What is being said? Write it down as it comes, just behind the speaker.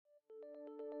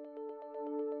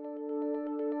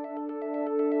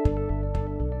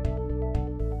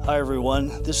Hi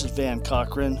everyone, this is Van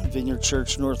Cochran, Vineyard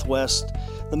Church Northwest.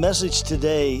 The message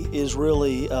today is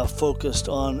really focused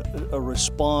on a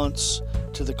response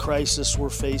to the crisis we're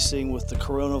facing with the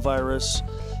coronavirus,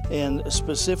 and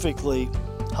specifically,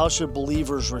 how should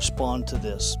believers respond to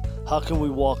this? How can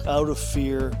we walk out of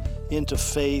fear into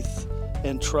faith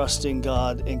and trust in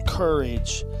God and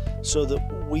courage so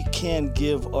that we can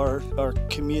give our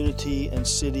community and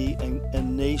city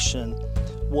and nation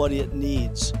what it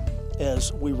needs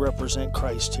as we represent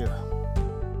Christ here.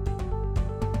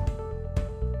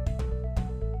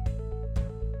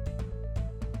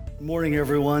 Good morning,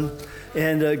 everyone.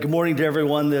 And good morning to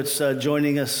everyone that's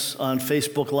joining us on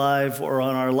Facebook Live or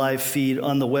on our live feed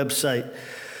on the website.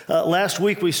 Last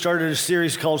week, we started a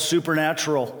series called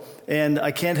Supernatural. And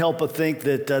I can't help but think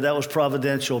that that was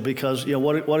providential because, you know,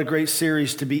 what a great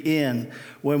series to be in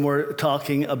when we're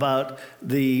talking about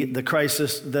the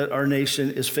crisis that our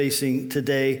nation is facing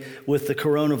today with the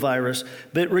coronavirus.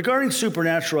 But regarding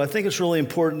supernatural, I think it's really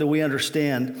important that we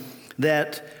understand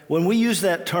that when we use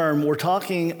that term, we're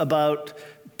talking about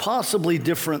possibly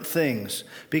different things,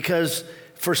 because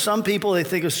for some people, they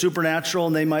think of supernatural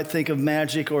and they might think of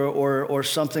magic or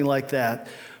something like that.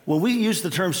 When we use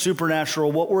the term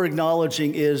supernatural, what we're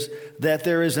acknowledging is that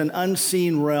there is an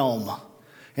unseen realm,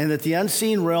 and that the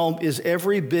unseen realm is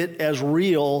every bit as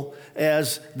real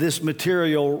as this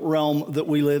material realm that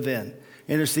we live in.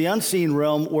 And it's the unseen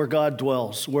realm where God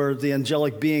dwells, where the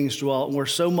angelic beings dwell, and where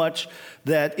so much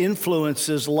that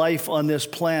influences life on this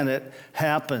planet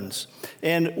happens.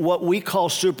 And what we call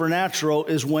supernatural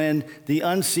is when the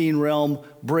unseen realm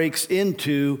breaks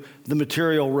into the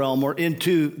material realm or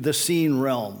into the seen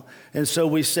realm. And so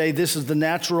we say this is the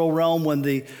natural realm. When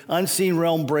the unseen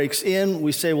realm breaks in,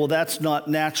 we say, well, that's not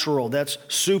natural. That's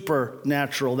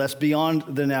supernatural. That's beyond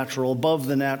the natural, above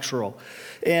the natural.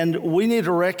 And we need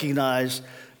to recognize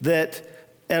that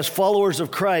as followers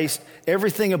of Christ,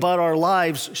 everything about our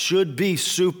lives should be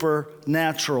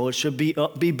supernatural. It should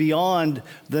be beyond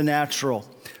the natural.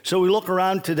 So we look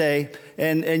around today,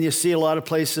 and you see a lot of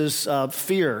places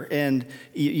fear, and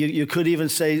you could even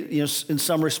say, you know, in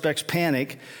some respects,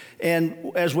 panic.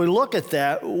 And as we look at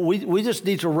that, we just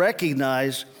need to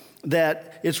recognize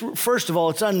that it's, first of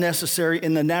all, it's unnecessary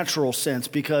in the natural sense,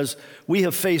 because we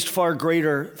have faced far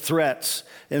greater threats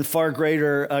and far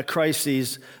greater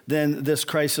crises than this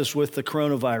crisis with the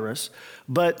coronavirus.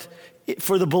 But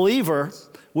for the believer,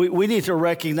 we need to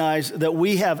recognize that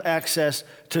we have access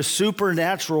to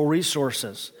supernatural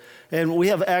resources, and we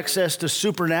have access to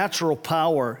supernatural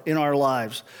power in our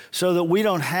lives, so that we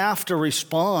don't have to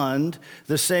respond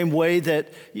the same way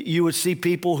that you would see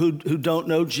people who don't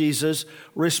know Jesus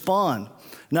respond.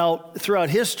 Now, throughout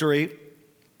history,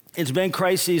 it's been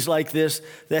crises like this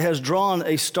that has drawn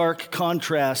a stark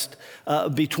contrast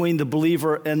between the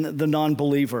believer and the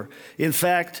non-believer. In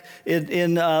fact,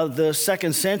 in the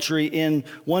second century, in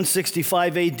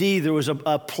 165 AD, there was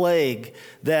a plague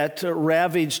that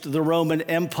ravaged the Roman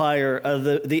Empire.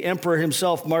 The emperor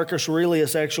himself, Marcus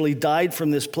Aurelius, actually died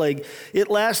from this plague. It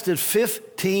lasted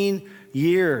 15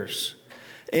 years.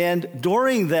 And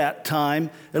during that time,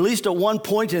 at least at one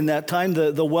point in that time,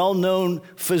 the well-known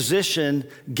physician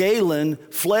Galen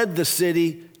fled the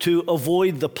city to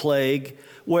avoid the plague,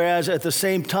 whereas at the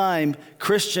same time,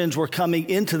 Christians were coming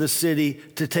into the city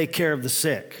to take care of the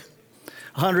sick.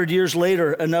 100 years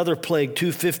later, another plague,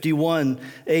 251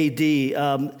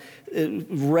 AD,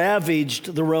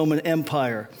 ravaged the Roman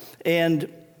Empire. And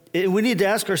we need to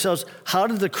ask ourselves, how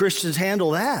did the Christians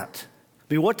handle that?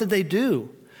 I mean, what did they do?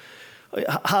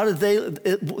 How did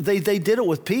they did it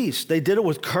with peace. They did it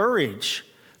with courage.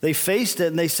 They faced it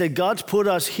and they said, God's put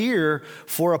us here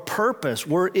for a purpose.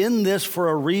 We're in this for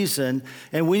a reason,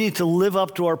 and we need to live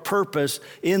up to our purpose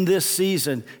in this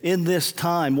season, in this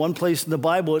time. One place in the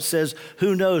Bible it says,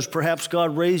 who knows, perhaps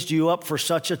God raised you up for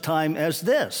such a time as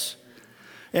this.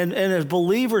 And as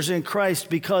believers in Christ,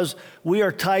 because we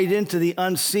are tied into the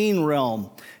unseen realm,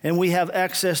 and we have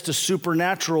access to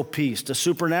supernatural peace, to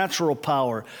supernatural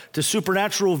power, to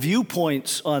supernatural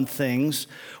viewpoints on things,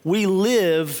 we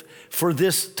live for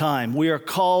this time. We are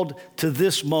called to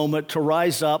this moment to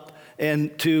rise up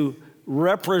and to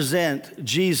represent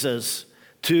Jesus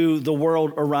to the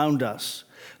world around us.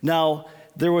 Now,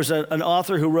 there was an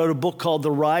author who wrote a book called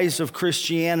The Rise of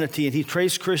Christianity, and he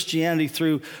traced Christianity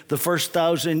through the first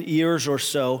 1,000 years or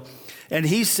so. And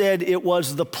he said it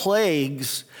was the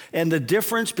plagues and the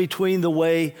difference between the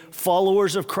way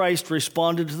followers of Christ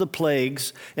responded to the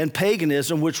plagues and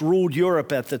paganism, which ruled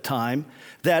Europe at the time,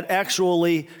 that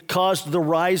actually caused the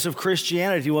rise of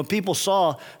Christianity. When people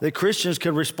saw that Christians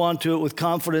could respond to it with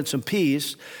confidence and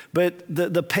peace, but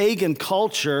the pagan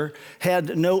culture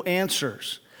had no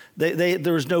answers.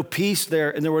 There was no peace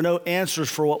there, and there were no answers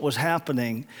for what was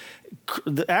happening.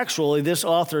 Actually, this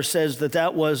author says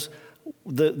that was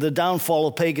the downfall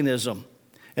of paganism.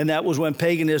 And that was when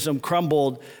paganism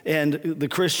crumbled and the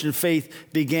Christian faith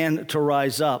began to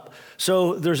rise up.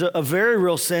 So there's a very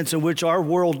real sense in which our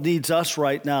world needs us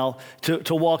right now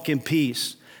to walk in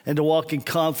peace and to walk in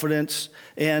confidence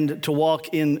and to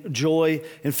walk in joy.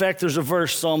 In fact, there's a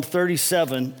verse, Psalm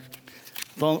 37,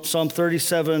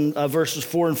 verses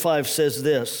 4 and 5 says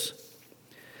this.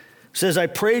 It says, I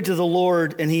prayed to the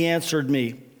Lord and he answered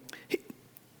me.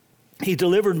 He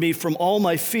delivered me from all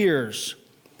my fears.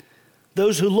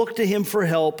 Those who look to him for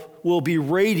help will be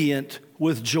radiant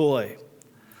with joy.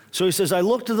 So he says, I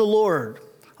looked to the Lord.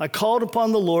 I called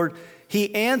upon the Lord.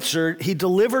 He answered. He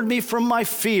delivered me from my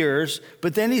fears.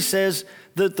 But then he says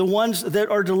that the ones that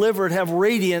are delivered have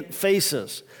radiant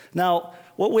faces. Now,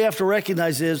 what we have to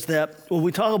recognize is that when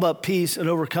we talk about peace and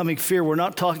overcoming fear, we're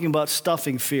not talking about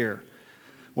stuffing fear.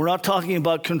 We're not talking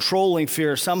about controlling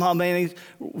fear, somehow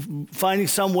finding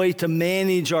some way to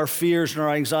manage our fears and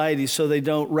our anxieties so they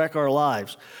don't wreck our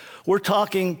lives. We're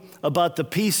talking about the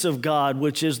peace of God,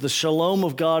 which is the shalom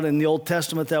of God. In the Old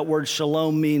Testament, that word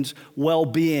shalom means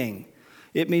well-being.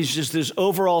 It means just this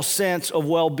overall sense of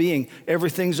well-being.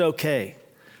 Everything's okay.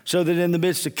 So that in the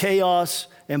midst of chaos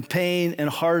and pain and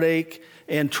heartache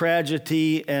and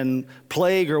tragedy and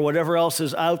plague or whatever else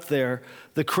is out there,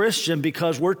 the Christian,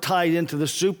 because we're tied into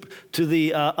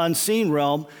the unseen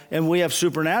realm and we have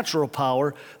supernatural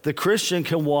power, the Christian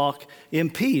can walk in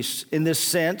peace. In this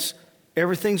sense,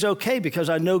 everything's okay because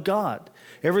I know God.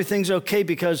 Everything's okay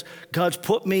because God's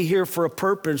put me here for a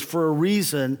purpose, for a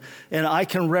reason, and I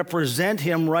can represent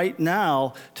him right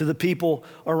now to the people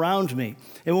around me.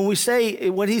 And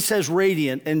when he says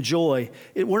radiant and joy,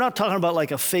 we're not talking about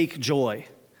like a fake joy.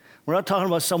 We're not talking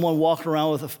about someone walking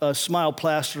around with a smile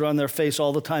plastered on their face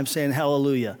all the time saying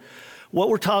hallelujah. What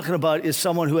we're talking about is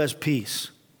someone who has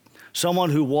peace, someone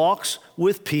who walks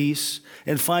with peace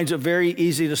and finds it very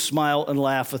easy to smile and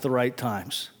laugh at the right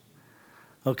times.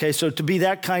 Okay, so to be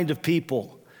that kind of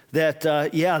people, that's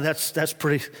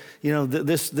pretty.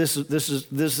 This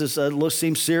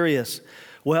seems serious.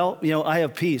 Well, I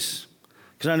have peace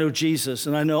because I know Jesus,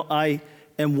 and I know I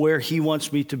am where he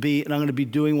wants me to be, and I'm going to be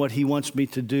doing what he wants me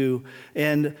to do.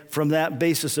 And from that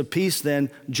basis of peace,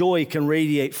 then joy can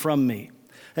radiate from me.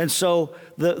 And so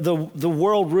the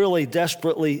world really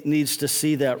desperately needs to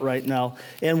see that right now,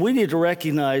 and we need to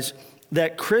recognize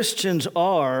that Christians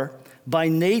are, by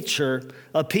nature,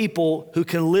 a people who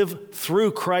can live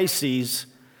through crises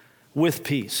with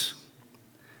peace.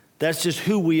 That's just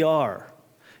who we are.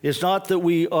 It's not that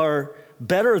we are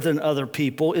better than other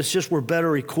people. It's just we're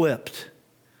better equipped.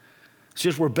 It's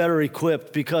just we're better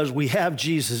equipped because we have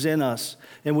Jesus in us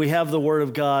and we have the Word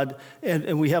of God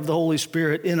and we have the Holy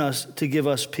Spirit in us to give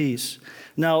us peace.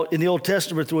 Now, in the Old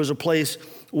Testament, there was a place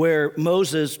where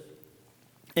Moses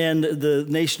and the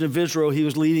nation of Israel, he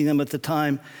was leading them at the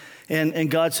time,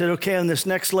 and God said, okay, on this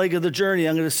next leg of the journey,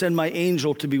 I'm going to send my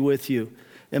angel to be with you.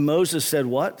 And Moses said,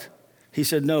 what? He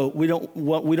said, no, we don't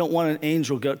want an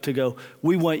angel to go.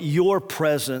 We want your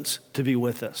presence to be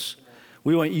with us.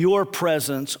 We want your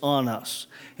presence on us.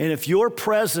 And if your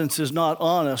presence is not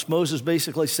on us, Moses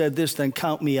basically said this, then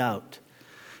count me out.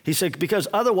 He said, because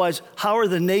otherwise, how are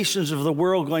the nations of the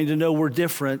world going to know we're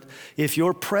different if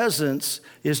your presence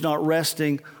is not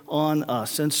resting on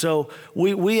us? And so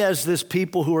we as this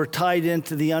people who are tied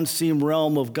into the unseen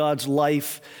realm of God's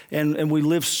life and we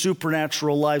live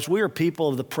supernatural lives, we are people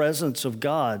of the presence of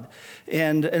God.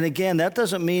 And again, that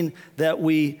doesn't mean that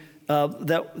we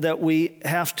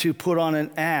have to put on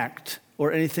an act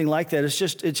or anything like that.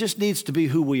 It just needs to be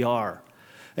who we are.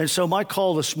 And so my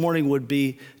call this morning would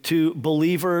be to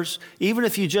believers, even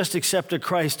if you just accepted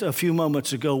Christ a few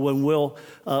moments ago when Will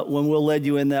led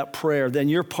you in that prayer, then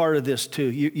you're part of this too.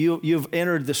 You've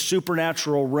entered the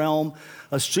supernatural realm.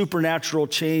 A supernatural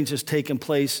change has taken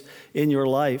place in your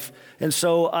life. And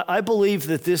so I believe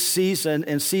that this season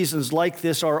and seasons like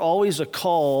this are always a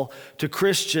call to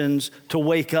Christians to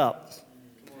wake up.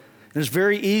 And it's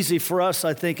very easy for us,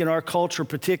 I think, in our culture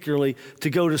particularly, to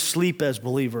go to sleep as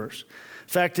believers.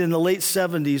 In fact, in the late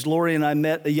 70s, Lori and I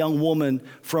met a young woman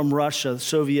from Russia, the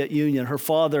Soviet Union. Her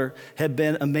father had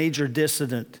been a major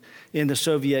dissident in the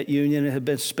Soviet Union and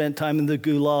had spent time in the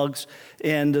gulags.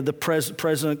 And the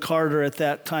President Carter at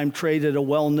that time traded a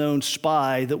well-known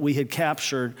spy that we had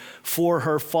captured for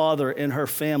her father and her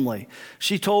family.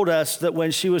 She told us that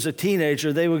when she was a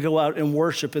teenager, they would go out and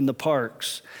worship in the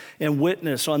parks and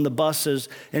witness on the buses,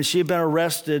 and she had been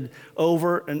arrested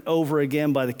over and over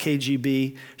again by the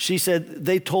KGB. She said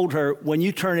they told her, when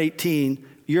you turn 18,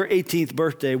 your 18th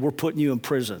birthday, we're putting you in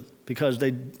prison, because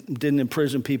they didn't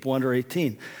imprison people under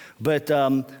 18. But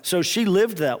so she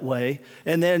lived that way,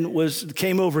 and then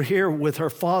came over here with her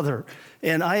father.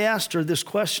 And I asked her this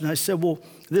question. I said, well,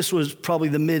 this was probably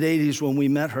the mid-'80s when we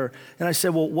met her. And I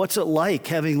said, well, what's it like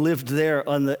having lived there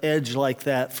on the edge like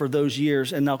that for those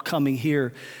years and now coming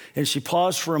here? And she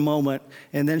paused for a moment,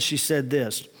 and then she said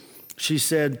this. She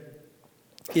said,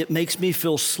 it makes me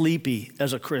feel sleepy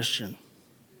as a Christian.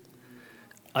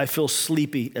 I feel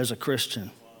sleepy as a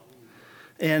Christian.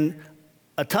 And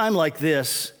a time like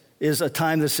this is a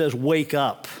time that says, wake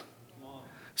up. It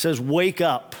says, wake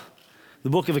up. The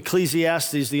book of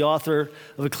Ecclesiastes, the author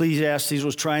of Ecclesiastes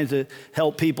was trying to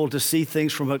help people to see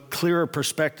things from a clearer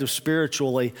perspective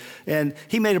spiritually. And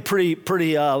he made a pretty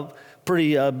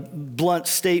blunt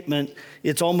statement.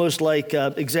 It's almost like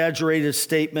an exaggerated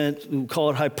statement. We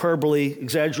call it hyperbole,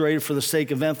 exaggerated for the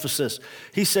sake of emphasis.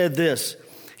 He said this.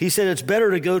 He said, it's better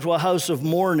to go to a house of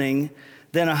mourning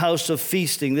than a house of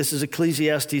feasting. This is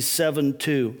Ecclesiastes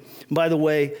 7:2. By the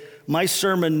way, my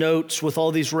sermon notes with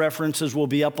all these references will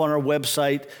be up on our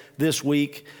website this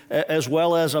week, as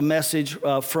well as a message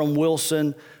from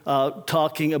Wilson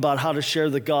talking about how to share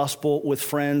the gospel with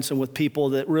friends and with people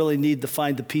that really need to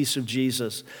find the peace of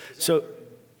Jesus. So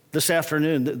this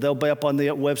afternoon, they'll be up on the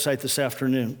website this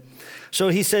afternoon. So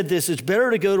he said this, it's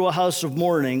better to go to a house of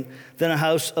mourning than a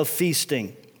house of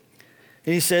feasting.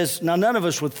 And he says, now none of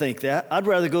us would think that. I'd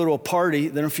rather go to a party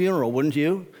than a funeral, wouldn't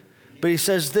you? But he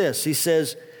says this, he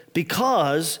says,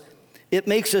 because it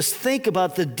makes us think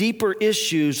about the deeper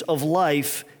issues of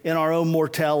life and our own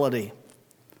mortality.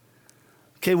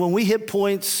 Okay, when we hit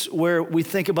points where we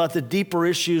think about the deeper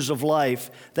issues of life,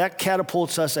 that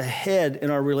catapults us ahead in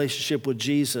our relationship with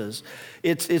Jesus.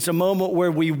 It's a moment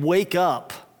where we wake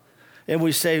up and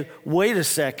we say, wait a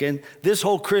second, this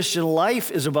whole Christian life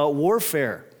is about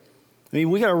warfare. I mean,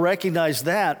 we got to recognize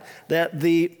that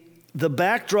the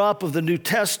backdrop of the New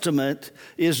Testament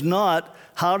is not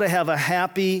how to have a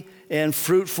happy and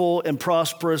fruitful and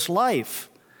prosperous life.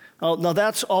 Now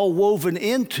that's all woven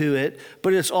into it,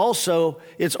 but it's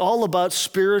all about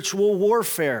spiritual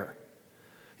warfare.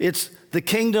 It's the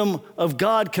kingdom of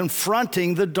God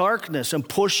confronting the darkness and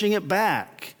pushing it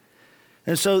back.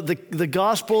 And so the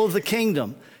gospel of the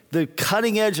kingdom, the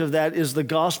cutting edge of that is the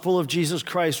gospel of Jesus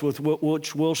Christ, with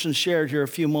which Wilson shared here a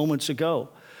few moments ago.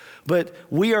 But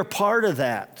we are part of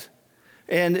that.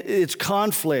 And it's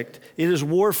conflict. It is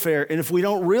warfare. And if we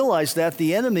don't realize that,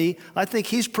 the enemy, I think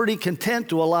he's pretty content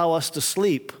to allow us to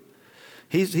sleep.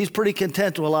 He's pretty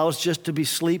content to allow us just to be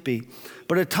sleepy.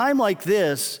 But a time like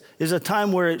this is a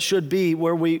time where it should be,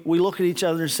 where we look at each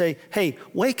other and say, hey,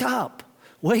 wake up.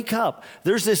 Wake up.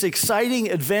 There's this exciting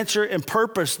adventure and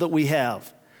purpose that we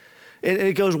have. And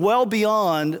it goes well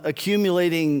beyond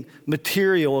accumulating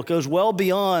material. It goes well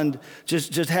beyond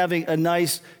just having a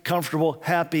nice, comfortable,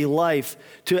 happy life,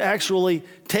 to actually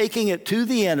taking it to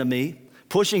the enemy,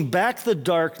 pushing back the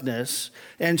darkness,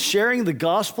 and sharing the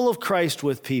gospel of Christ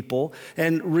with people,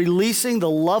 and releasing the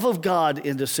love of God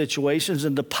into situations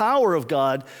and the power of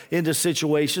God into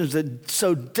situations that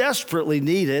so desperately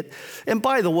need it. And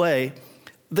by the way,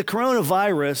 the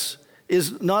coronavirus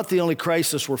is not the only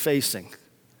crisis we're facing.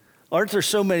 Aren't there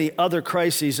so many other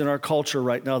crises in our culture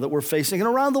right now that we're facing and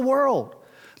around the world?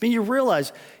 I mean, you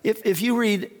realize if you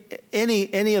read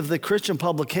any of the Christian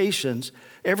publications,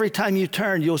 every time you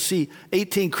turn, you'll see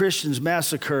 18 Christians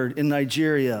massacred in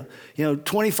Nigeria,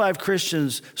 25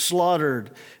 Christians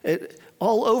slaughtered.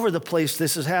 All over the place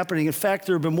this is happening. In fact,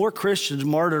 there have been more Christians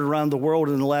martyred around the world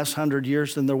in the last 100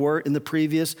 years than there were in the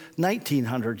previous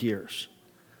 1900 years.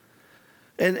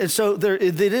 And so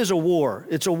it is a war.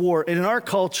 It's a war. And in our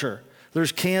culture,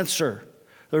 there's cancer,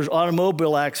 there's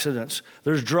automobile accidents,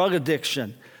 there's drug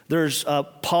addiction, there's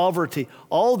poverty,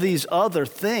 all these other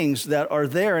things that are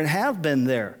there and have been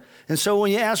there. And so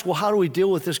when you ask, well, how do we deal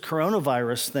with this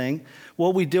coronavirus thing?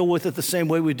 Well, we deal with it the same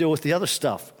way we deal with the other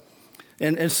stuff.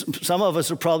 And some of us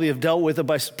have probably dealt with it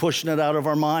by pushing it out of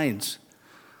our minds.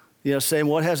 Saying,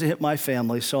 well, it hasn't hit my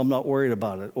family, so I'm not worried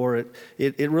about it. Or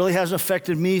it really hasn't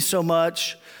affected me so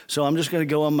much, so I'm just going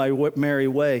to go on my merry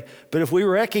way. But if we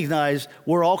recognize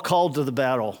we're all called to the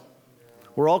battle,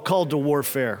 we're all called to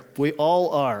warfare. We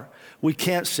all are. We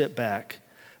can't sit back.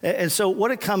 And so what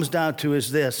it comes down to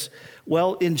is this.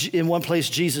 Well, in one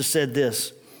place, Jesus said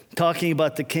this, talking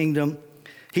about the kingdom.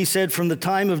 He said, from the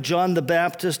time of John the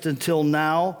Baptist until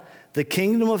now, the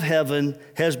kingdom of heaven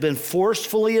has been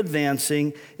forcefully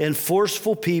advancing, and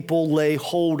forceful people lay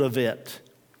hold of it.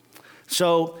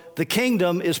 So the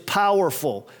kingdom is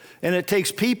powerful, and it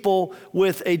takes people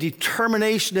with a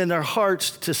determination in their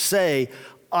hearts to say,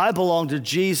 I belong to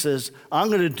Jesus. I'm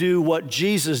going to do what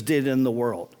Jesus did in the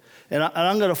world. And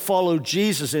I'm going to follow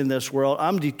Jesus in this world.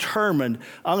 I'm determined.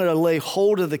 I'm going to lay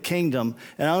hold of the kingdom,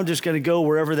 and I'm just going to go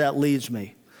wherever that leads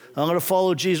me. I'm going to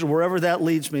follow Jesus wherever that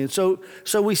leads me. And so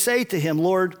we say to him,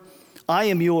 Lord, I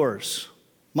am yours.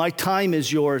 My time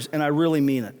is yours, and I really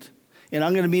mean it. And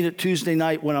I'm going to mean it Tuesday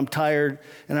night when I'm tired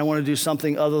and I want to do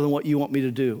something other than what you want me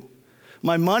to do.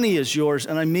 My money is yours,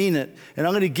 and I mean it. And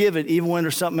I'm going to give it even when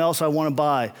there's something else I want to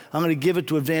buy. I'm going to give it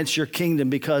to advance your kingdom,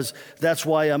 because that's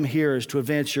why I'm here, is to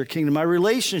advance your kingdom. My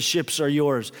relationships are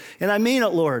yours, and I mean it,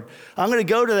 Lord. I'm going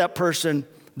to go to that person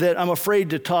that I'm afraid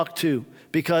to talk to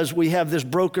because we have this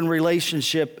broken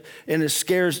relationship, and it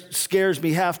scares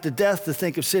me half to death to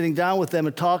think of sitting down with them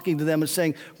and talking to them and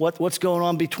saying, what's going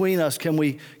on between us? Can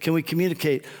we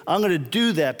communicate? I'm going to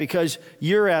do that because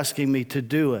you're asking me to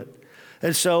do it.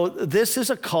 And so this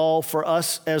is a call for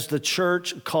us as the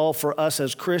church, a call for us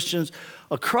as Christians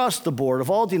across the board of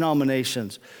all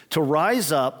denominations to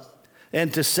rise up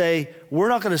and to say, we're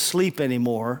not going to sleep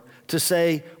anymore, to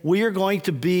say, we are going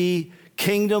to be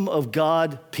kingdom of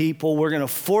God people. We're going to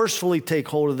forcefully take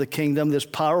hold of the kingdom, this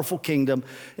powerful kingdom,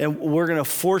 and we're going to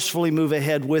forcefully move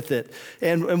ahead with it.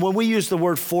 And when we use the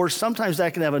word force, sometimes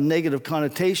that can have a negative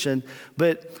connotation,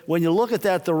 but when you look at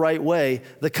that the right way,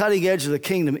 the cutting edge of the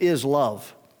kingdom is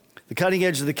love. The cutting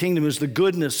edge of the kingdom is the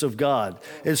goodness of God.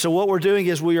 And so what we're doing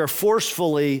is we're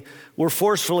forcefully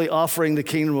offering the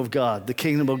kingdom of God, the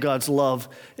kingdom of God's love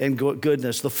and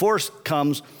goodness. The force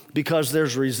comes because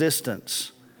there's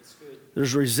resistance.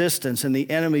 There's resistance, and the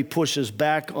enemy pushes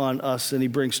back on us, and he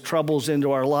brings troubles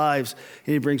into our lives,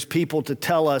 and he brings people to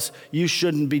tell us, you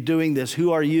shouldn't be doing this.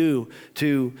 Who are you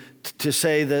to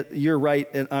say that you're right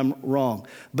and I'm wrong?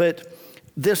 But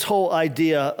this whole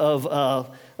idea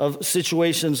of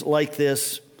situations like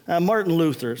this, Martin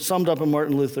Luther, summed up in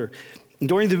Martin Luther.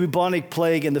 During the bubonic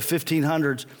plague in the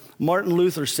 1500s, Martin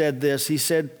Luther said this. He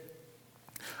said,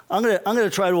 I'm going to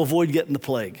try to avoid getting the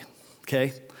plague,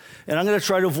 okay? And I'm going to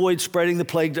try to avoid spreading the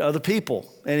plague to other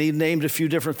people. And he named a few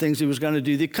different things he was going to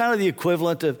do. Kind of the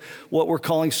equivalent of what we're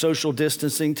calling social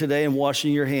distancing today and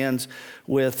washing your hands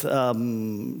with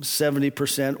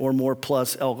 70% or more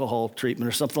plus alcohol treatment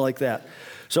or something like that.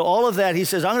 So all of that, he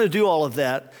says, I'm going to do all of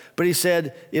that. But he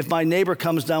said, if my neighbor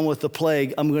comes down with the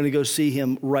plague, I'm going to go see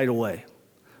him right away.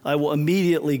 I will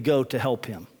immediately go to help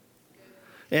him.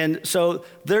 And so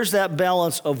there's that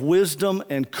balance of wisdom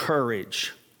and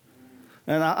courage.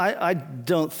 And I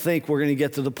don't think we're going to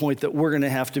get to the point that we're going to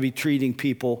have to be treating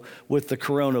people with the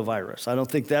coronavirus. I don't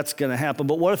think that's going to happen.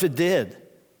 But what if it did?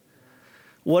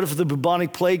 What if the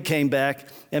bubonic plague came back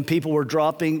and people were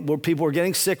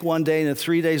getting sick one day and then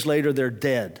 3 days later they're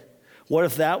dead? What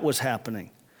if that was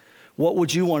happening? What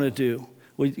would you want to do?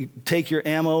 Would you take your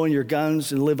ammo and your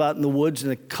guns and live out in the woods in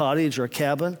a cottage or a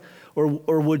cabin?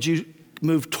 Or would you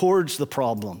move towards the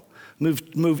problem?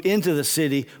 Move into the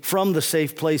city, from the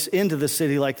safe place into the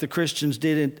city, like the Christians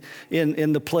did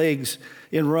in the plagues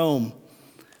in Rome.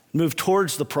 Move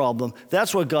towards the problem.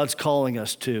 That's what God's calling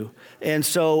us to. And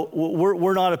so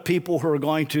we're not a people who are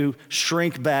going to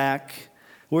shrink back.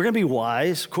 We're going to be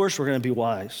wise. Of course we're going to be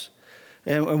wise.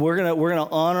 And we're going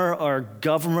to honor our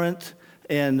government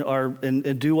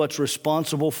and do what's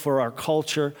responsible for our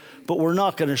culture, but we're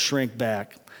not going to shrink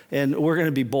back. And we're going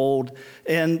to be bold.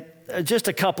 And just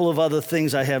a couple of other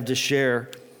things I have to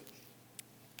share.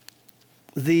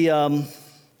 The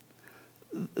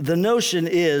notion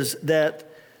is that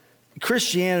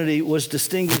Christianity was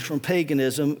distinguished from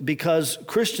paganism because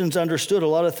Christians understood a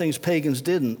lot of things pagans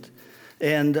didn't.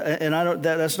 And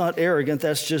that's not arrogant,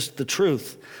 that's just the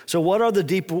truth. So what are the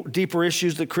deeper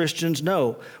issues that Christians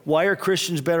know? Why are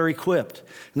Christians better equipped?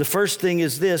 And the first thing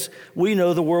is this: we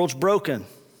know the world's broken.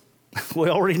 We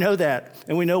already know that,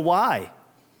 and we know why.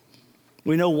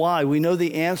 We know why. We know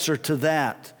the answer to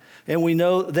that. And we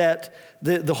know that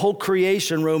the whole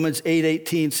creation, Romans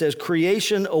 8:18 says,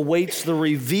 creation awaits the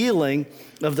revealing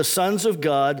of the sons of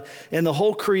God, and the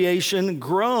whole creation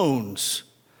groans.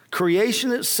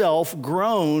 Creation itself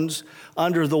groans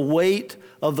under the weight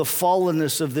of the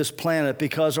fallenness of this planet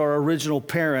because our original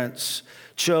parents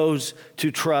chose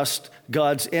to trust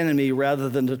God's enemy rather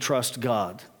than to trust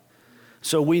God.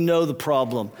 So we know the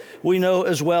problem. We know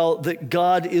as well that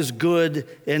God is good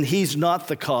and he's not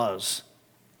the cause.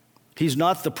 He's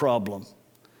not the problem.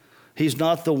 He's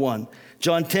not the one.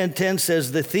 John 10:10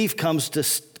 says, the thief comes to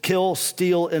kill,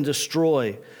 steal, and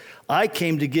destroy. I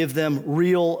came to give them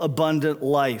real abundant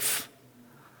life.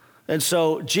 And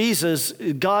so Jesus,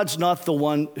 God's not the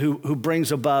one who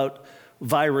brings about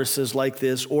viruses like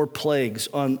this or plagues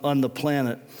on the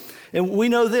planet. And we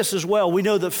know this as well. We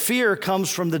know that fear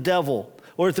comes from the devil.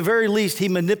 Or at the very least, he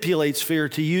manipulates fear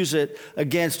to use it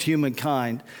against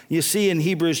humankind. You see in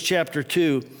Hebrews chapter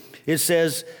 2, it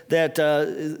says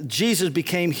that Jesus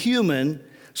became human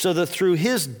so that through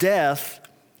his death,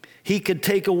 he could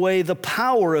take away the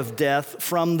power of death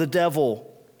from the devil,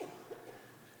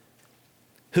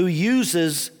 who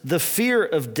uses the fear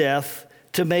of death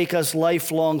to make us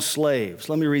lifelong slaves.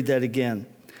 Let me read that again.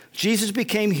 Jesus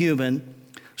became human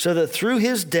so that through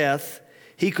his death,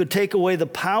 he could take away the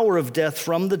power of death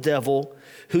from the devil,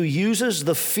 who uses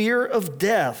the fear of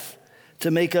death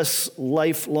to make us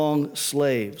lifelong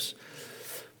slaves.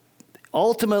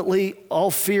 Ultimately,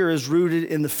 all fear is rooted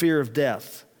in the fear of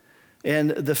death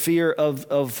and the fear of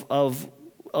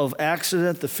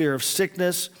accident, the fear of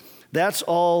sickness. That's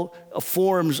all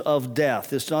forms of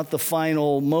death. It's not the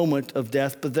final moment of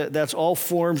death, but that's all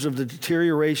forms of the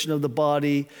deterioration of the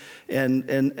body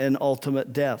and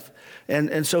ultimate death.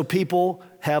 And so people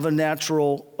have a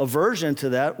natural aversion to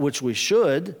that, which we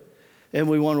should, and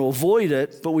we want to avoid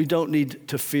it, but we don't need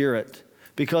to fear it.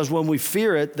 Because when we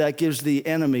fear it, that gives the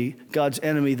enemy, God's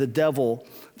enemy, the devil,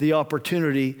 the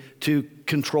opportunity to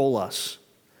control us.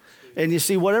 And you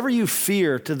see, whatever you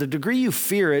fear, to the degree you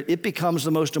fear it, it becomes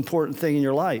the most important thing in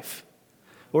your life.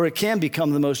 Or it can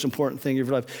become the most important thing in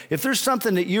your life. If there's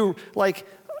something that you, like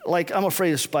I'm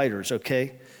afraid of spiders,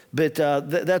 okay? But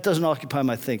that doesn't occupy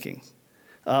my thinking.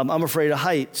 I'm afraid of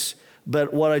heights.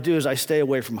 But what I do is I stay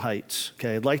away from heights,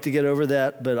 okay? I'd like to get over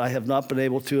that, but I have not been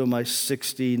able to in my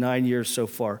 69 years so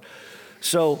far.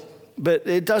 So, but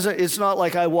it's not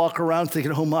like I walk around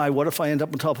thinking, oh my, what if I end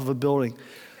up on top of a building?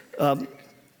 But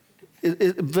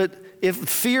if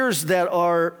fears that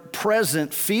are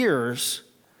present fears,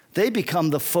 they become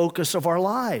the focus of our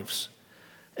lives.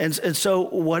 And so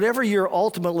whatever you're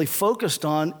ultimately focused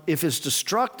on, if it's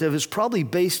destructive, is probably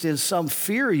based in some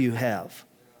fear you have.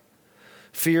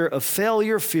 Fear of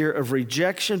failure, fear of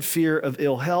rejection, fear of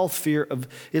ill health,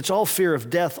 it's all fear of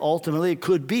death ultimately. It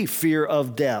could be fear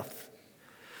of death.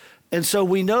 And so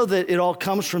we know that it all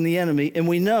comes from the enemy, and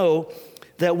we know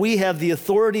that we have the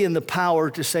authority and the power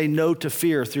to say no to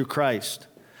fear through Christ.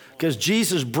 Because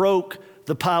Jesus broke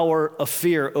the power of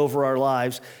fear over our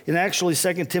lives. And actually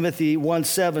 2 Timothy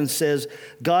 1:7 says,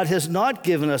 God has not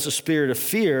given us a spirit of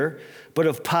fear, but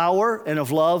of power and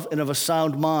of love and of a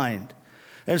sound mind.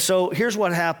 And so here's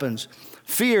what happens.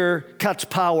 Fear cuts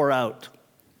power out.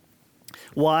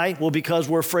 Why? Well, because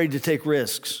we're afraid to take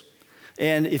risks.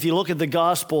 And if you look at the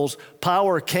Gospels,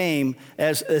 power came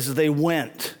as they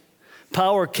went.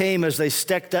 Power came as they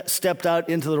stepped out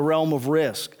into the realm of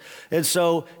risk. And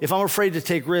so if I'm afraid to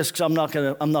take risks, I'm not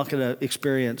gonna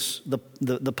experience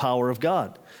the power of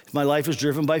God. If my life is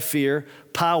driven by fear,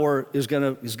 power is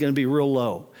gonna be real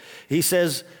low. He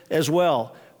says as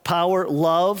well, power,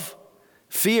 love.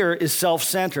 Fear is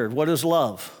self-centered. What is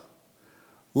love?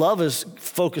 Love is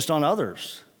focused on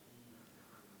others.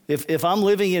 If I'm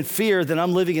living in fear, then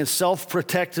I'm living in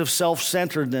self-protective,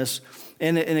 self-centeredness,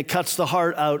 and it cuts the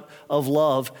heart out of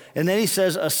love. And then he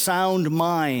says a sound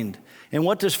mind. And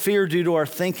what does fear do to our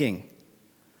thinking?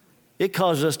 It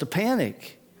causes us to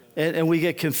panic, and we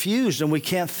get confused, and we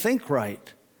can't think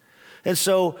right. And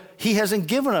so he hasn't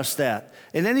given us that.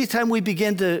 And anytime we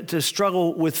begin to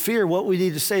struggle with fear, what we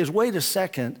need to say is, wait a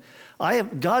second, I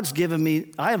have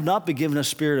not been given a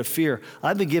spirit of fear.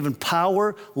 I've been given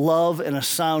power, love, and a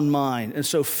sound mind. And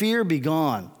so fear be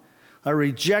gone. I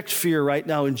reject fear right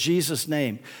now in Jesus'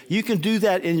 name. You can do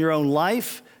that in your own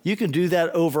life. You can do that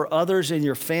over others in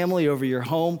your family, over your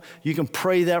home. You can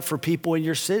pray that for people in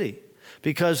your city,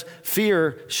 because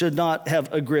fear should not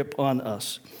have a grip on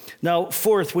us. Now,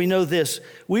 fourth, we know this.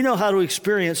 We know how to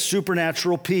experience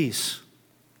supernatural peace.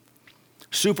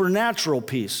 Supernatural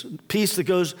peace. Peace that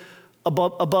goes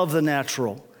above the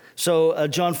natural. So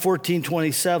John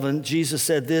 14:27, Jesus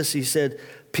said this. He said,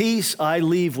 peace I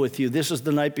leave with you. This is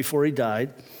the night before he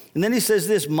died. And then he says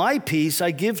this, my peace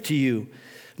I give to you.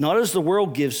 Not as the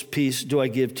world gives peace do I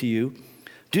give to you.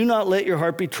 Do not let your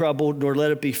heart be troubled, nor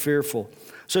let it be fearful.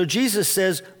 So Jesus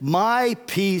says, my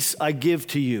peace I give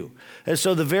to you. And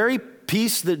so the very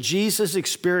peace that Jesus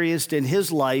experienced in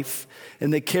his life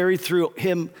and that carried through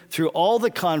him through all the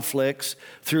conflicts,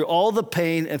 through all the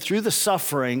pain, and through the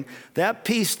suffering, that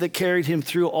peace that carried him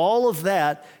through all of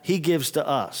that, he gives to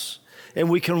us. And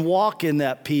we can walk in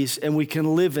that peace, and we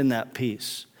can live in that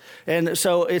peace. And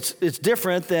so it's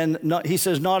different than, he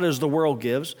says, not as the world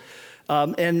gives.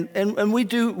 And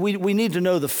we need to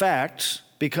know the facts,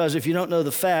 because if you don't know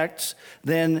the facts,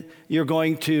 then you're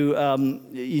going to,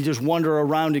 you just wander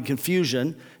around in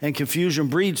confusion, and confusion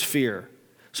breeds fear.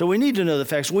 So we need to know the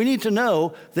facts. We need to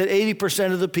know that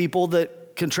 80% of the people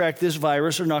that contract this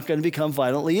virus are not going to become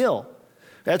violently ill.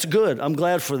 That's good. I'm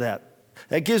glad for that.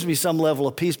 That gives me some level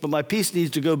of peace, but my peace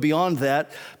needs to go beyond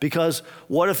that, because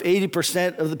what if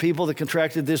 80% of the people that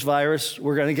contracted this virus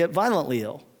were going to get violently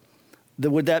ill?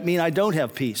 Would that mean I don't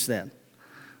have peace then?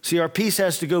 See, our peace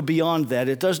has to go beyond that.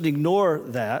 It doesn't ignore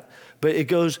that, but it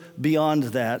goes beyond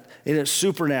that, and it's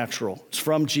supernatural. It's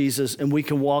from Jesus, and we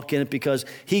can walk in it because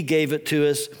he gave it to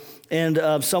us.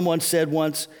 And someone said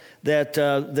once that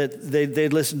they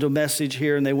listened to a message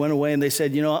here, and they went away, and they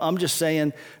said, I'm just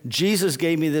saying, Jesus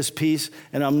gave me this peace,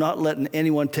 and I'm not letting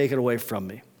anyone take it away from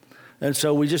me. And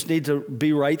so we just need to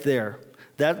be right there.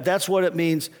 That's what it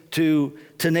means to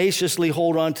tenaciously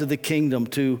hold on to the kingdom,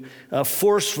 to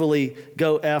forcefully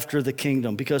go after the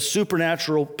kingdom, because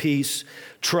supernatural peace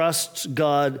trusts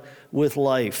God with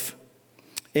life.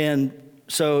 And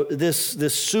so this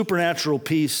supernatural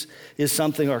peace is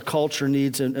something our culture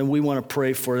needs, and we want to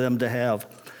pray for them to have.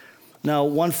 Now,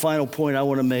 one final point I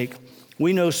want to make.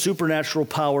 We know supernatural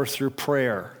power through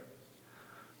prayer.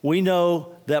 We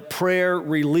know that prayer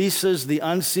releases the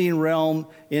unseen realm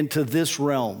into this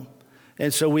realm.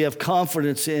 And so we have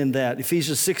confidence in that.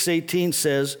 Ephesians 6:18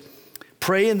 says,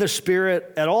 pray in the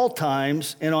Spirit at all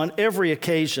times and on every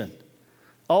occasion.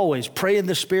 Always pray in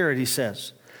the Spirit, he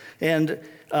says. And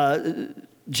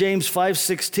James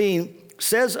 5:16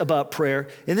 says about prayer,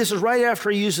 and this is right after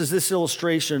he uses this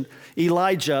illustration,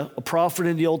 Elijah, a prophet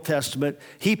in the Old Testament,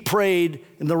 he prayed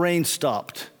and the rain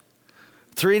stopped.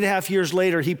 3.5 years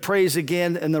later, he prays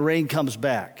again and the rain comes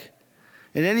back.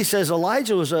 And then he says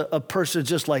Elijah was a person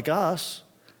just like us.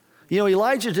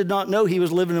 Elijah did not know he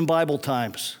was living in Bible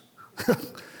times.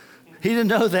 He didn't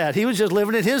know that. He was just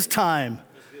living in his time.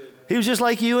 He was just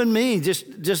like you and me,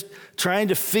 just trying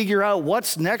to figure out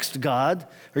what's next, God.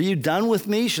 Are you done with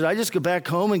me? Should I just go back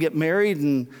home and get married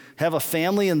and have a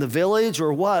family in the village,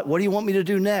 or what? What do you want me to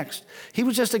do next? He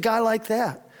was just a guy like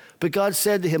that. But God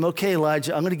said to him, okay,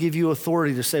 Elijah, I'm going to give you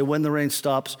authority to say when the rain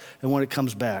stops and when it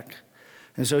comes back.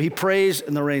 And so he prays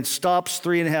and the rain stops.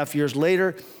 3.5 years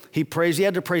later, he prays. He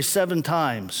had to pray 7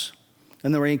 times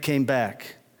and the rain came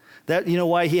back. You know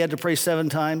why he had to pray 7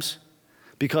 times?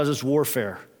 Because it's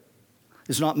warfare.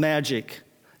 It's not magic.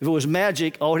 If it was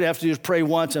magic, all we'd have to do is pray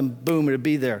once and boom, it'd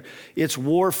be there. It's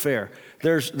warfare.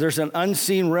 There's an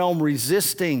unseen realm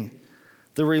resisting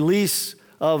the release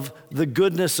of the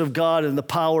goodness of God and the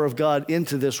power of God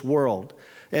into this world.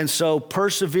 And so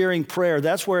persevering prayer,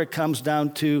 that's where it comes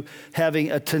down to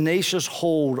having a tenacious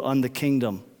hold on the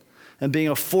kingdom and being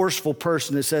a forceful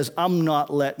person that says, I'm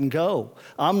not letting go.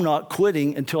 I'm not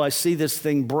quitting until I see this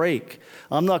thing break.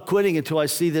 I'm not quitting until I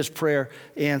see this prayer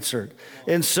answered.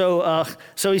 And so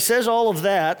he says all of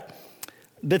that,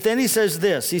 but then he says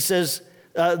this. He says,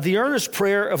 the earnest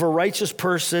prayer of a righteous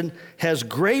person has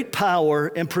great power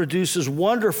and produces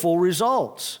wonderful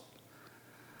results.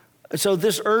 So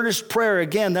this earnest prayer,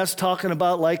 again, that's talking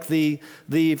about like the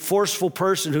forceful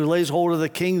person who lays hold of the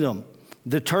kingdom,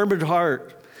 determined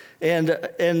heart, and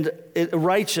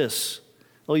righteous.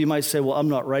 Oh, you might say, well, I'm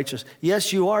not righteous.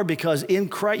 Yes, you are, because in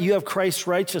Christ, you have Christ's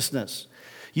righteousness.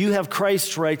 You have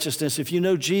Christ's righteousness. If you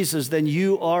know Jesus, then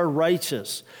you are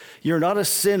righteous. You're not a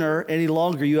sinner any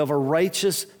longer. You have a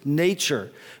righteous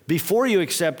nature. Before you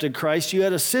accepted Christ, you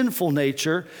had a sinful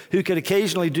nature who could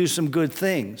occasionally do some good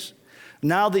things.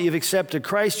 Now that you've accepted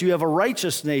Christ, you have a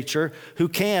righteous nature who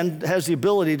has the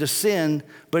ability to sin,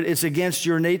 but it's against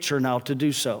your nature now to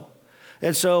do so.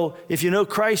 And so if you know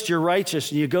Christ, you're righteous,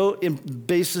 and you go in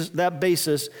that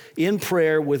basis in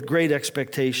prayer with great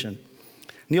expectation.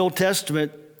 In the Old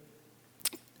Testament,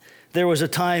 there was a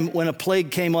time when a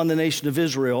plague came on the nation of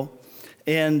Israel,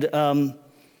 and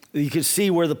you could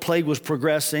see where the plague was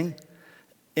progressing,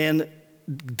 and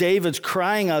David's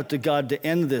crying out to God to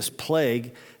end this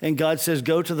plague, and God says,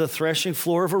 go to the threshing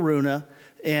floor of Araunah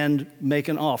and make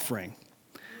an offering.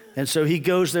 And so he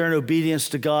goes there in obedience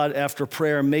to God after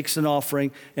prayer, makes an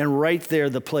offering, and right there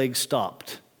the plague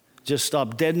stopped. Just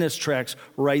stopped dead in its tracks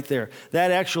right there.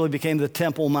 That actually became the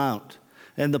Temple Mount,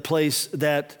 and the place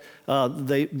that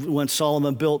when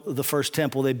Solomon built the first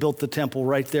temple, they built the temple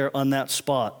right there on that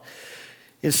spot.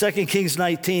 In 2 Kings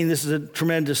 19, this is a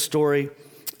tremendous story.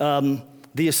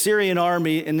 The Assyrian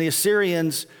army, and the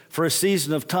Assyrians for a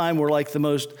season of time were like the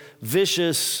most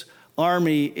vicious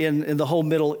army in the whole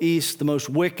Middle East, the most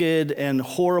wicked and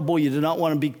horrible. You did not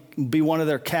want to be one of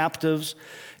their captives.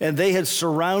 And they had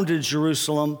surrounded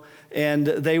Jerusalem, and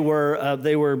they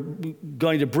were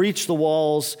going to breach the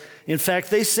walls. In fact,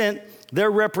 they sent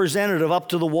their representative up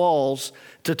to the walls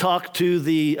to talk to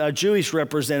the Jewish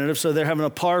representative. So they're having a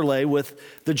parley with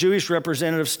the Jewish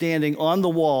representative standing on the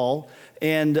wall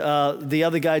and the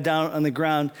other guy down on the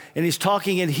ground. And he's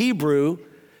talking in Hebrew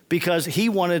because he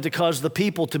wanted to cause the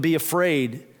people to be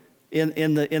afraid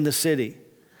in the city.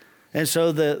 And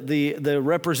so the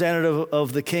representative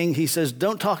of the king, he says,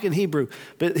 don't talk in Hebrew.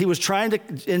 But he was trying to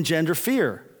engender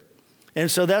fear. And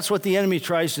so that's what the enemy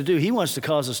tries to do. He wants to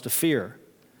cause us to fear.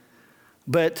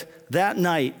 But that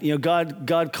night,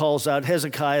 God calls out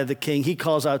Hezekiah, the king. He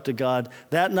calls out to God.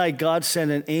 That night, God sent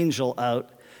an angel out,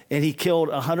 and he killed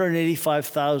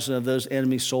 185,000 of those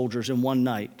enemy soldiers in one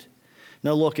night.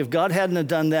 Now, look, if God hadn't have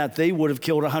done that, they would have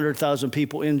killed 100,000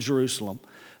 people in Jerusalem.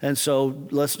 And so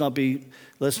let's not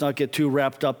get too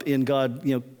wrapped up in God,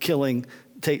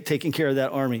 taking care of that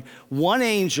army. One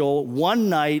angel, one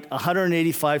night,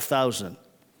 185,000.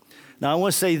 Now, I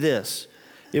want to say this.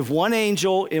 If one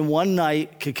angel in one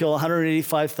night could kill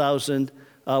 185,000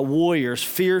 warriors,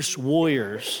 fierce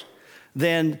warriors,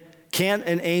 then can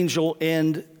an angel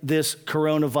end this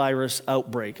coronavirus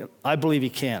outbreak? I believe he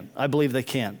can. I believe they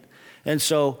can. And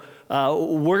so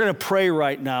we're going to pray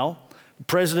right now.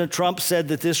 President Trump said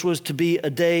that this was to be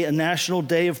a national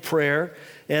day of prayer,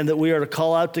 and that we are to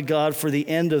call out to God for the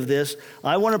end of this.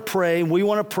 I want to pray, we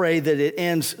want to pray that it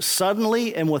ends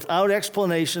suddenly and without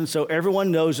explanation, so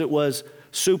everyone knows it was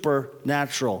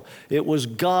supernatural. It was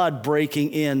God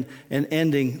breaking in and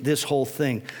ending this whole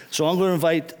thing. So I'm going to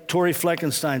invite Tori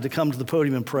Fleckenstein to come to the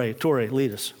podium and pray. Tori,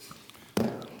 lead us.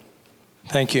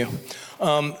 Thank you.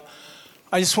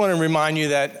 I just want to remind you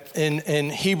that in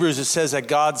Hebrews it says that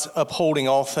God's upholding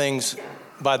all things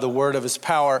by the word of his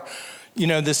power.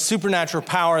 This supernatural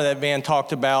power that Van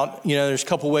talked about, there's a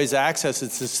couple ways to access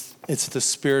it. It's the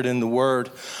Spirit and the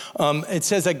Word. It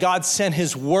says that God sent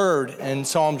his word in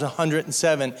Psalms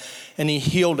 107, and he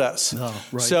healed us. Oh,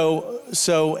 right.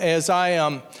 So as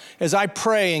I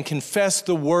pray and confess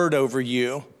the word over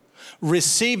you,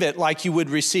 receive it like you would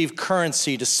receive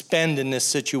currency to spend in this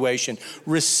situation.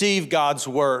 Receive God's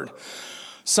word.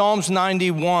 Psalms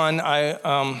 91, I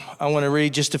want to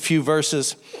read just a few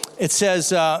verses. It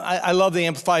says, I love the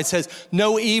Amplified, it says,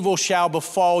 no evil shall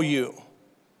befall you.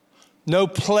 No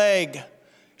plague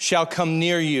shall come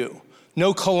near you.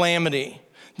 No calamity.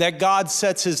 That God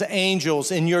sets his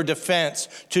angels in your defense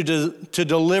to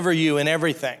deliver you in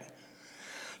everything.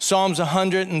 Psalms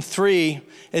 103,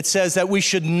 it says that we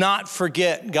should not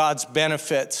forget God's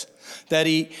benefits, that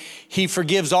he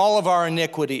forgives all of our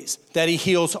iniquities, that he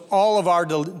heals all of our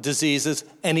diseases,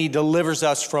 and he delivers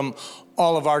us from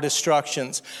all of our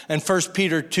destructions. And 1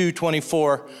 Peter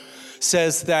 2:24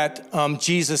 says that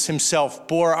Jesus himself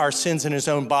bore our sins in his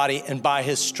own body, and by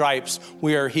his stripes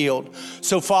we are healed.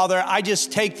 So, Father, I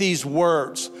just take these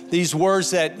words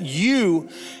that you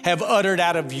have uttered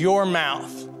out of your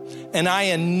mouth, and I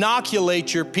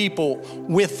inoculate your people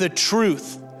with the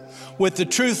truth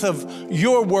of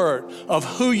your word, of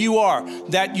who you are,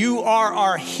 that you are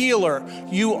our healer,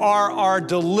 you are our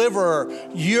deliverer.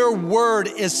 Your word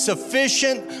is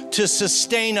sufficient to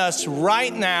sustain us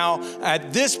right now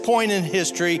at this point in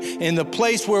history, in the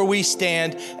place where we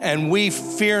stand, and we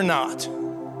fear not.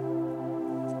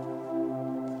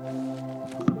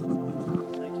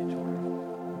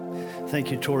 Thank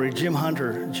you, Tori. Jim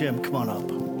Hunter. Jim, come on up.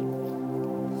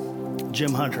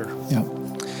 Jim Hunter. Yeah.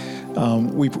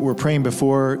 We were praying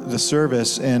before the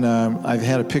service, and I've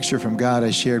had a picture from God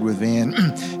I shared with Van.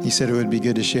 He said it would be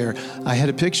good to share. I had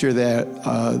a picture that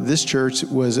this church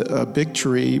was a big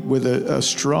tree with a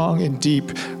strong and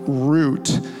deep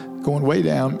root going way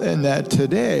down, and that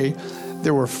today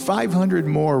there were 500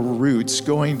 more roots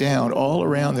going down all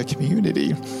around the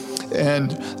community,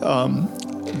 and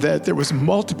that there was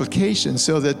multiplication,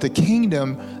 so that the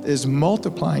kingdom is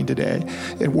multiplying today.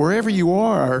 And wherever you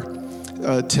are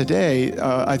today,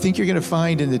 I think you're going to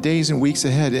find in the days and weeks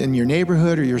ahead, in your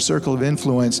neighborhood or your circle of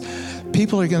influence,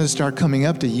 people are going to start coming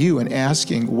up to you and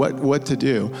asking what to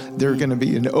do. There's going to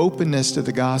be an openness to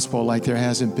the gospel like there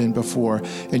hasn't been before,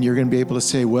 and you're going to be able to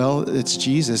say, well, it's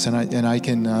Jesus, and I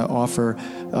can offer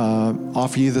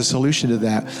you the solution to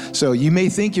that. So you may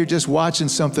think you're just watching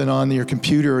something on your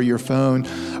computer or your phone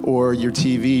or your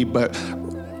TV, but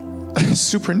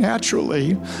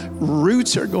supernaturally,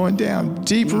 roots are going down,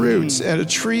 deep roots, and a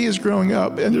tree is growing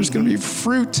up, and there's going to be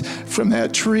fruit from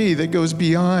that tree that goes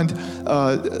beyond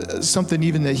something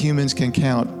even that humans can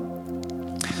count.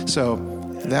 So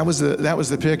that was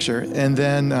the picture. And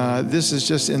then this is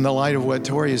just in the light of what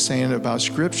Tori is saying about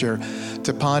Scripture,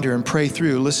 to ponder and pray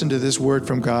through. Listen to this word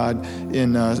from God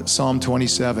in Psalm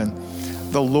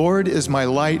 27. The Lord is my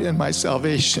light and my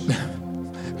salvation.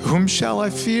 Whom shall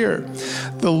I fear?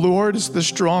 The Lord is the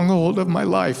stronghold of my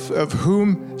life. Of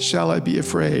whom shall I be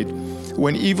afraid?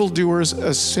 When evildoers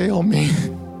assail me,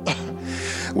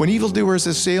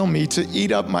 to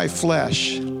eat up my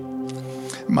flesh,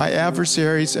 my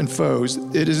adversaries and foes.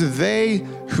 It is they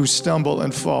who stumble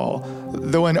and fall.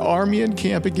 Though an army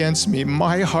encamp against me,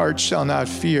 my heart shall not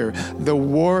fear. Though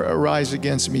war arise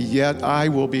against me, yet I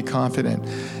will be confident.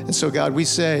 And so, God, we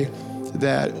say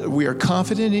that we are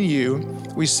confident in you.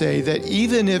 We say that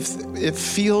even if it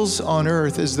feels on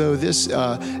earth as though this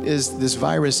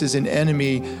virus is an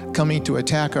enemy coming to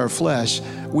attack our flesh,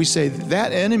 we say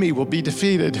that enemy will be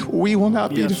defeated. We will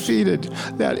not be defeated.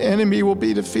 That enemy will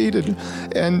be defeated.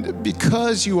 And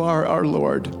because you are our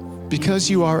Lord, because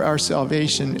you are our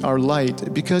salvation, our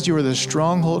light, because you are the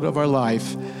stronghold of our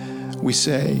life, we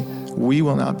say we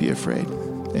will not be afraid.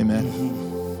 Amen.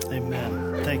 Mm-hmm.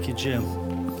 Amen. Thank you, Jim.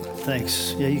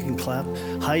 Thanks. Yeah, you can clap.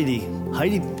 Heidi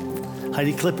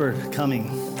Clippard coming.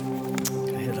 Go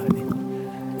ahead, Heidi.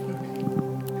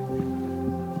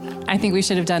 I think we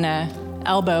should have done a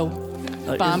elbow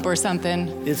bump or something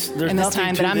in this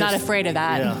time, but I'm not afraid of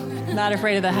that. Yeah. Not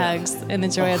afraid of the hugs and the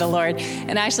joy of the Lord.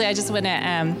 And actually, I just want to,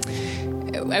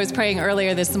 I was praying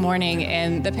earlier this morning,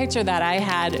 and the picture that I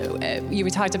had, you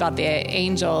talked about the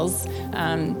angels,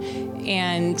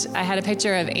 and I had a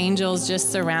picture of angels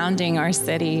just surrounding our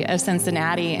city of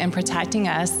Cincinnati and protecting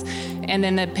us. And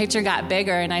then the picture got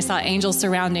bigger, and I saw angels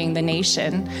surrounding the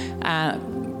nation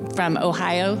from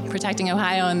Ohio, protecting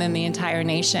Ohio, and then the entire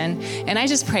nation. And I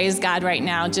just praise God right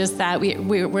now, just that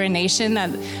we're a nation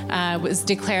that was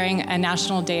declaring a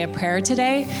national day of prayer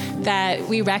today, that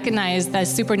we recognize the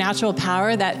supernatural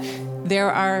power, that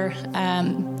there are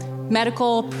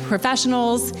medical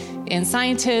professionals and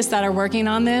scientists that are working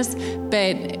on this,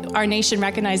 but our nation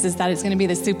recognizes that it's going to be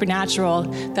the supernatural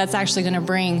that's actually going to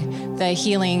bring the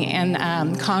healing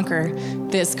and conquer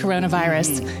this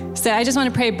coronavirus. So I just want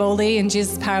to pray boldly in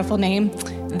Jesus' powerful name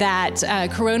that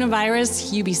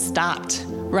coronavirus, you be stopped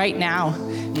right now.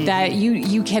 That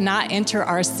you cannot enter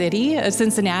our city of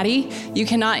Cincinnati. You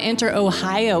cannot enter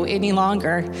Ohio any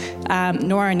longer,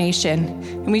 nor our nation.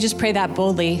 And we just pray that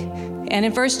boldly. And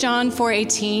in 1 John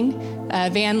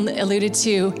 4:18, Van alluded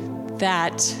to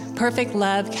that perfect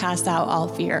love casts out all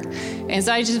fear. And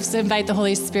so I just invite the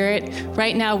Holy Spirit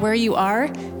right now where you are,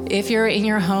 if you're in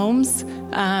your homes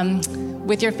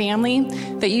with your family,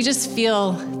 that you just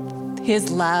feel his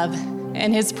love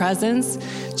and his presence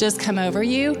just come over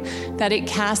you, that it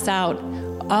casts out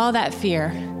all that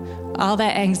fear, all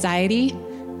that anxiety.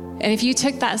 And if you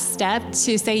took that step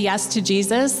to say yes to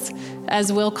Jesus,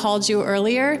 as Will called you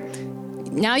earlier,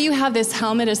 now you have this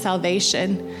helmet of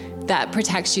salvation that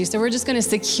protects you. So we're just going to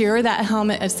secure that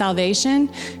helmet of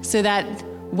salvation so that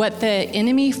what the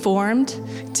enemy formed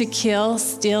to kill,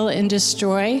 steal, and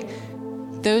destroy,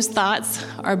 those thoughts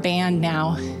are banned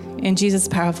now. In Jesus'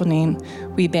 powerful name,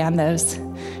 we ban those.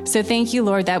 So thank you,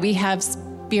 Lord, that we have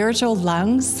spiritual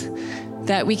lungs,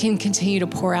 that we can continue to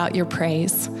pour out your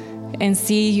praise and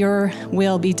see your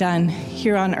will be done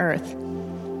here on earth.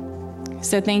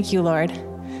 So thank you, Lord.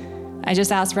 I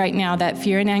just ask right now that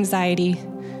fear and anxiety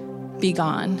be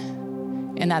gone,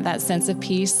 and that sense of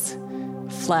peace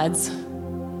floods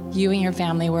you and your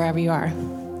family wherever you are.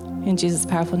 In Jesus'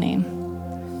 powerful name,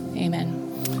 amen.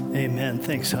 Amen.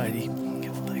 Thanks, Heidi.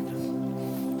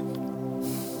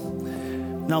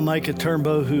 Now, Micah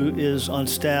Turnbow, who is on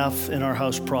staff and our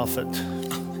house prophet.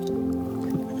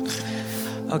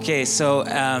 Okay, so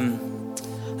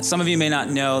some of you may not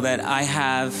know that I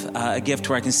have a gift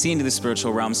where I can see into the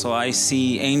spiritual realm. So I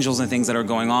see angels and things that are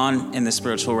going on in the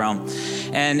spiritual realm.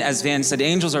 And as Van said,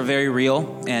 angels are very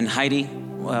real. And Heidi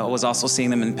was also seeing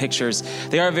them in pictures.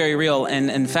 They are very real. And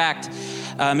in fact,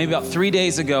 maybe about 3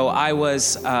 days ago, I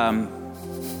was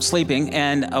sleeping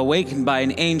and awakened by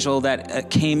an angel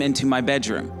that came into my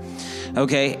bedroom.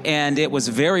 Okay, and it was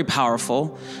very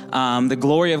powerful. The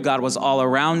glory of God was all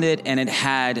around it, and it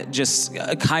had just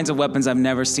kinds of weapons I've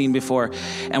never seen before.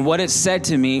 And what it said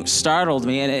to me startled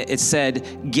me, and it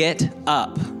said, "Get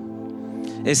up."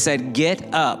 It said,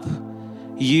 "Get up.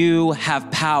 You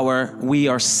have power. We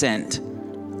are sent."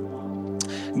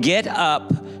 Get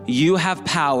up. You have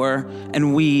power,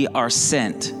 and we are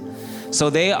sent. So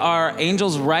they are,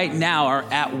 angels right now are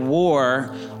at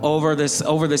war over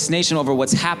this nation, over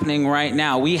what's happening right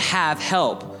now. We have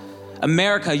help.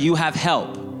 America, you have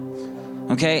help.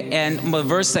 Okay, and the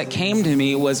verse that came to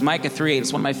me was Micah 3:8.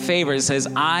 It's one of my favorites. It says,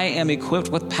 "I am equipped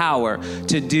with power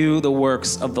to do the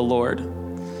works of the Lord."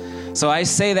 So I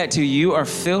say that to you, you are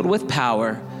filled with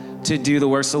power to do the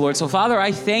works of the Lord. So Father,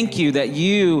 I thank you that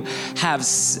you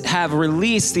have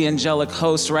released the angelic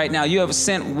host right now. You have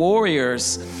sent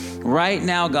warriors right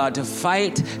now, God, to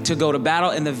fight, to go to battle,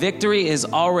 and the victory is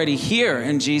already here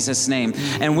in Jesus' name.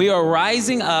 And we are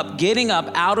rising up, getting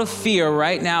up out of fear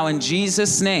right now in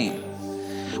Jesus' name.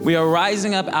 We are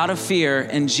rising up out of fear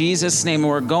in Jesus' name, and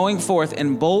we're going forth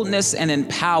in boldness and in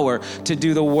power to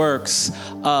do the works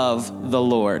of the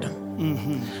Lord.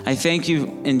 Mm-hmm. I thank you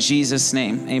in Jesus'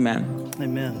 name. Amen.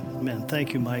 Amen. Amen.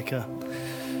 Thank you, Micah.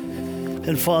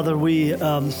 And Father, we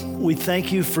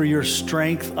thank you for your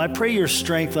strength. I pray your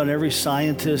strength on every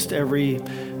scientist, every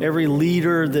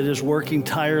leader that is working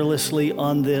tirelessly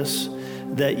on this,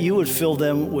 that you would fill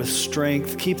them with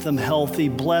strength, keep them healthy,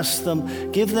 bless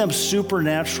them, give them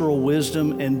supernatural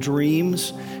wisdom and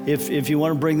dreams. If you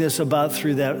want to bring this about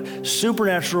through that,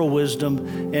 supernatural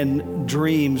wisdom and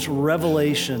dreams,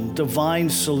 revelation, divine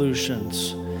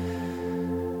solutions.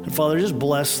 And Father, just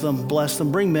bless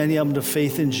them, bring many of them to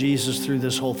faith in Jesus through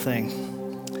this whole thing.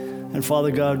 And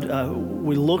Father God,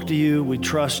 we look to you, we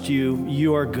trust you,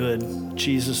 you are good. In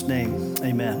Jesus' name,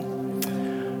 amen.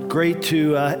 Great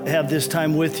to have this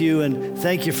time with you, and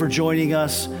thank you for joining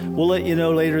us. We'll let you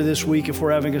know later this week if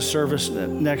we're having a service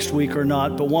next week or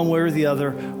not, but one way or the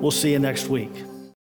other, we'll see you next week.